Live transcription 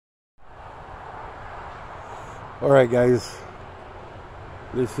Alright guys,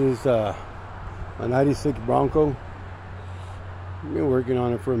 this is a 96 Bronco. I've been working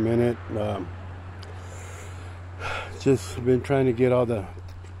on it for a minute. Just been trying to get all the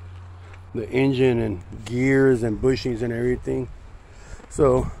engine and gears and bushings and everything.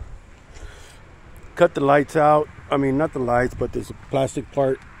 So cut the lights out. I mean, not the lights, but this plastic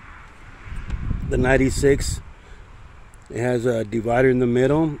part, the 96. It has a divider in the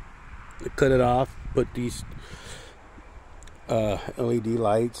middle. I cut it off, put these LED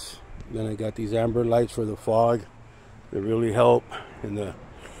lights. Then I got these amber lights for the fog. They really help in the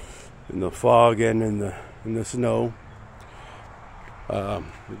fog and in the snow.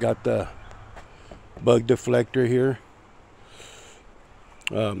 We got the bug deflector here.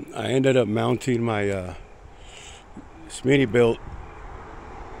 I ended up mounting my Smittybilt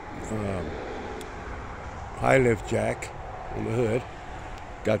high lift jack on the hood.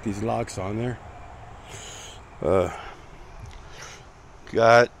 Got these locks on there.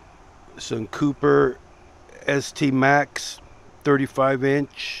 Got some Cooper ST Max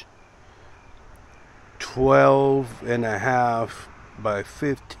 35-inch 12.5 by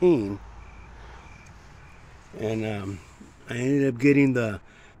 15, and I ended up getting the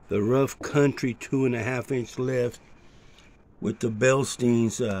Rough Country 2.5-inch lift with the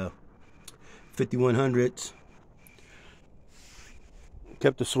Bellstein's 5100s.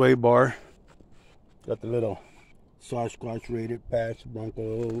 Kept the sway bar. Got the little Sasquatch rated patch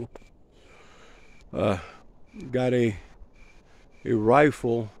Bronco. Got a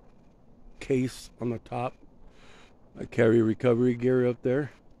rifle case on the top. I carry recovery gear up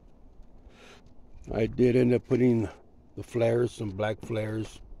there. I did end up putting the flares, some black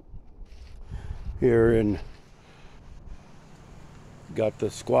flares here, and got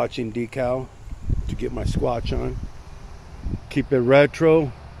the squatching decal to get my squatch on. Keep it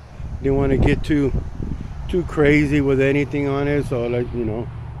retro. Didn't want to get too crazy with anything on it, so I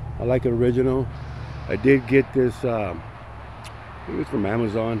like original. I did get this I think it's from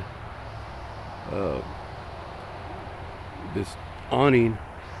Amazon, this awning.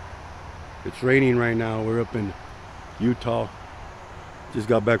 It's raining right now. We're up in Utah. Just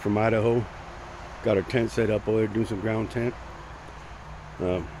got back from Idaho. Got our tent set up over there, doing some ground tent.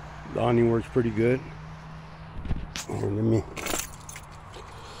 The awning works pretty good. Let me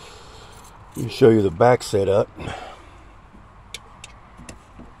show you the back setup.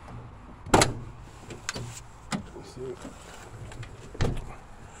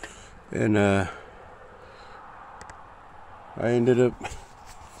 And I ended up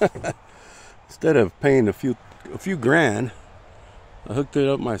instead of paying a few grand, I hooked it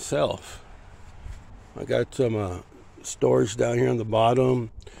up myself. I got some storage down here on the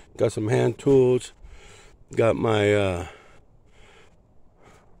bottom. Got some hand tools. Got my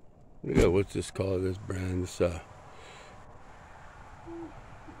what's this called? This brand, this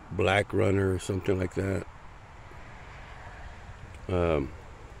Black Runner or something like that.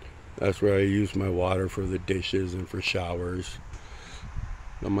 That's where I use my water for the dishes and for showers.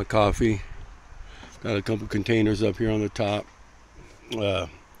 Got my coffee. Got a couple containers up here on the top.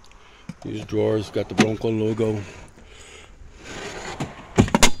 These drawers got the Bronco logo.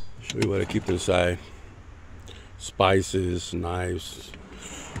 Show you what I keep inside. Spices, knives,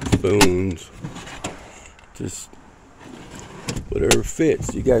 spoons, just whatever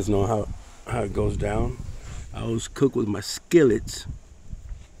fits. You guys know how it goes down. I always cook with my skillets.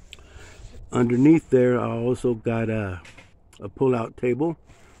 Underneath there, I also got a pull-out table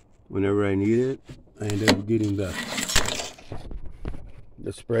whenever I need it. I ended up getting the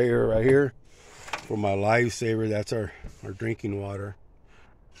sprayer right here for my Lifesaver. That's our drinking water.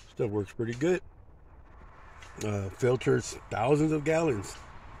 Stuff works pretty good. Filters thousands of gallons.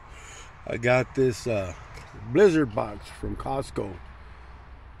 I got this Blizzard box from Costco,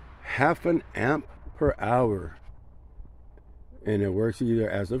 0.5 amp per hour, and it works either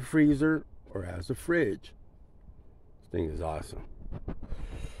as a freezer or as a fridge. This thing is awesome.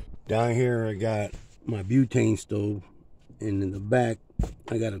 Down here I got my butane stove, and in the back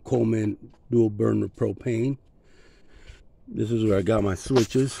I got a Coleman dual burner propane. This is where I got my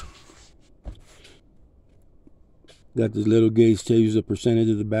switches. Got this little gauge, tells you the percentage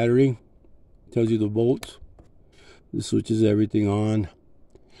of the battery, tells you the volts. This switches everything on.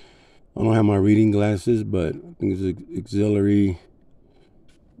 I don't have my reading glasses, but I think it's auxiliary,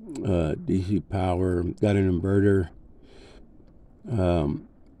 DC power. Got an inverter.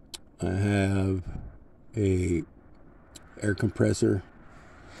 I have a air compressor,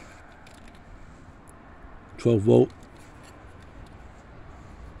 12 volt,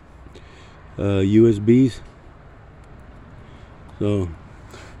 USBs. So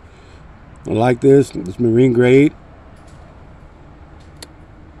I like this. It's marine grade.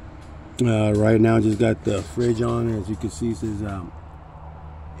 Right now, just got the fridge on. As you can see, it says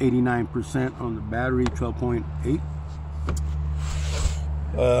 89% on the battery, 12.8.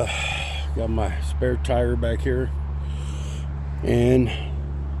 Got my spare tire back here, and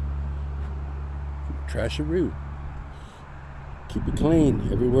trasharoo. Keep it clean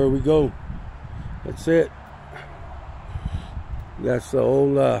everywhere we go. That's it. That's the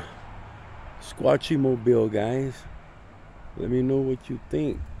old Squatchy mobile, guys. Let me know what you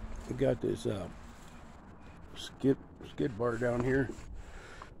think. We got this skid bar down here.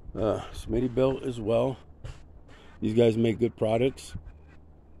 Smitty belt as well. These guys make good products.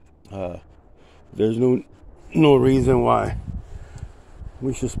 There's no reason why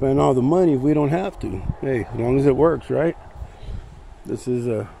we should spend all the money if we don't have to. Hey, as long as it works, right? This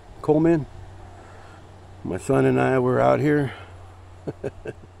is Coleman. My son and I were out here.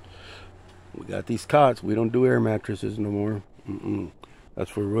 We got these cots. We don't do air mattresses no more. That's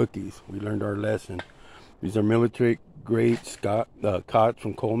for rookies. We learned our lesson. These are military grade cots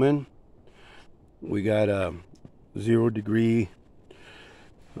from Coleman. We got 0 degree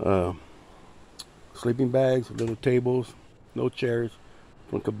sleeping bags, little tables, no chairs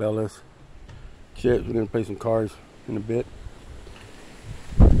from Cabela's. Shit, we're gonna play some cars in a bit.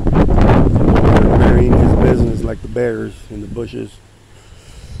 Burying his business like the bears in the bushes.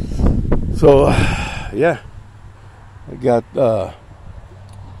 So yeah, I got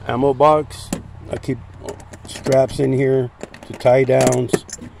ammo box. I keep straps in here to tie downs.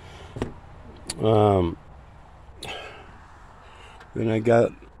 Then I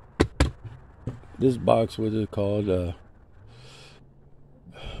got this box. What is it called?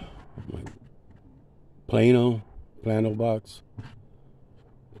 Plano box.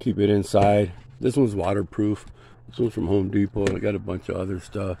 Keep it inside. This one's waterproof. This one's from Home Depot. I got a bunch of other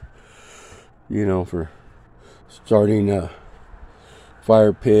stuff, you know, for starting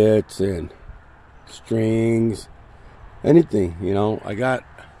fire pits and strings, anything, you know. I got,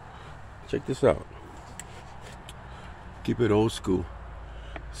 check this out. Keep it old school.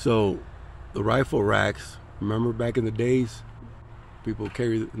 So the rifle racks, remember back in the days, people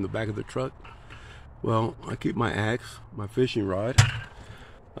carry in the back of the truck? Well, I keep my axe, my fishing rod.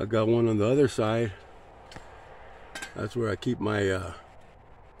 I got one on the other side. That's where I keep my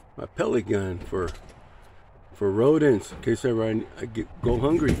my pellet gun for rodents, in case ever I go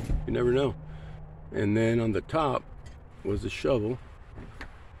hungry. You never know. And then on the top was the shovel.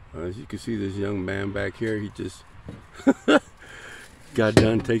 As you can see, this young man back here, he just got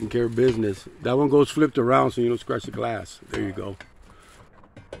done taking care of business. That one goes flipped around so you don't scratch the glass. There you go.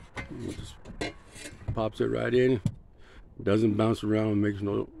 It just pops it right in. Doesn't bounce around, makes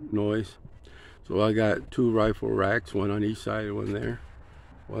no noise. So I got 2 rifle racks, one on each side, one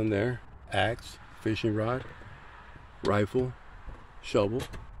there. Axe, fishing rod, rifle, shovel,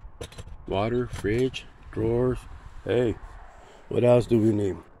 water, fridge, drawers. Hey, what else do we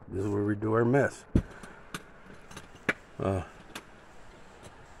need? This is where we do our mess.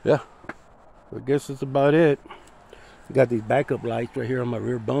 Yeah, I guess that's about it. I got these backup lights right here on my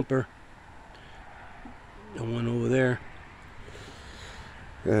rear bumper. And one over there.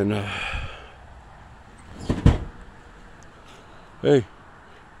 And hey,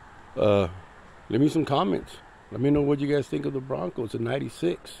 leave me some comments. Let me know what you guys think of the Bronco. It's a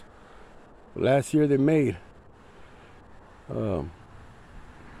 96. Last year they made.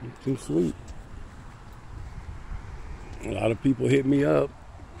 Seems sweet. A lot of people hit me up.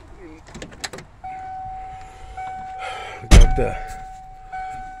 Got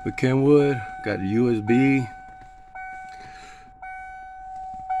the Kenwood, got the USB.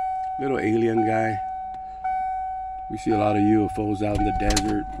 Little alien guy. We see a lot of UFOs out in the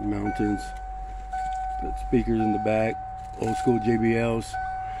desert, mountains. Got speakers in the back, old school JBLs.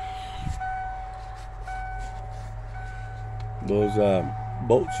 Those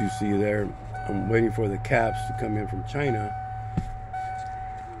bolts you see there, I'm waiting for the caps to come in from China.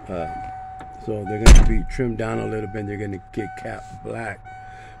 So they're going to be trimmed down a little bit. They're going to get capped black.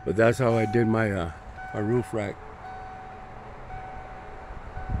 But that's how I did my my roof rack.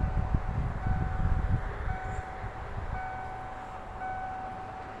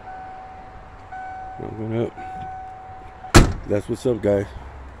 Open up. That's what's up, guys.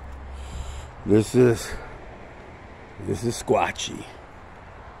 This is Squatchy.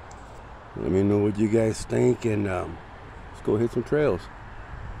 Let me know what you guys think, and let's go hit some trails.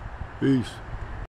 Peace.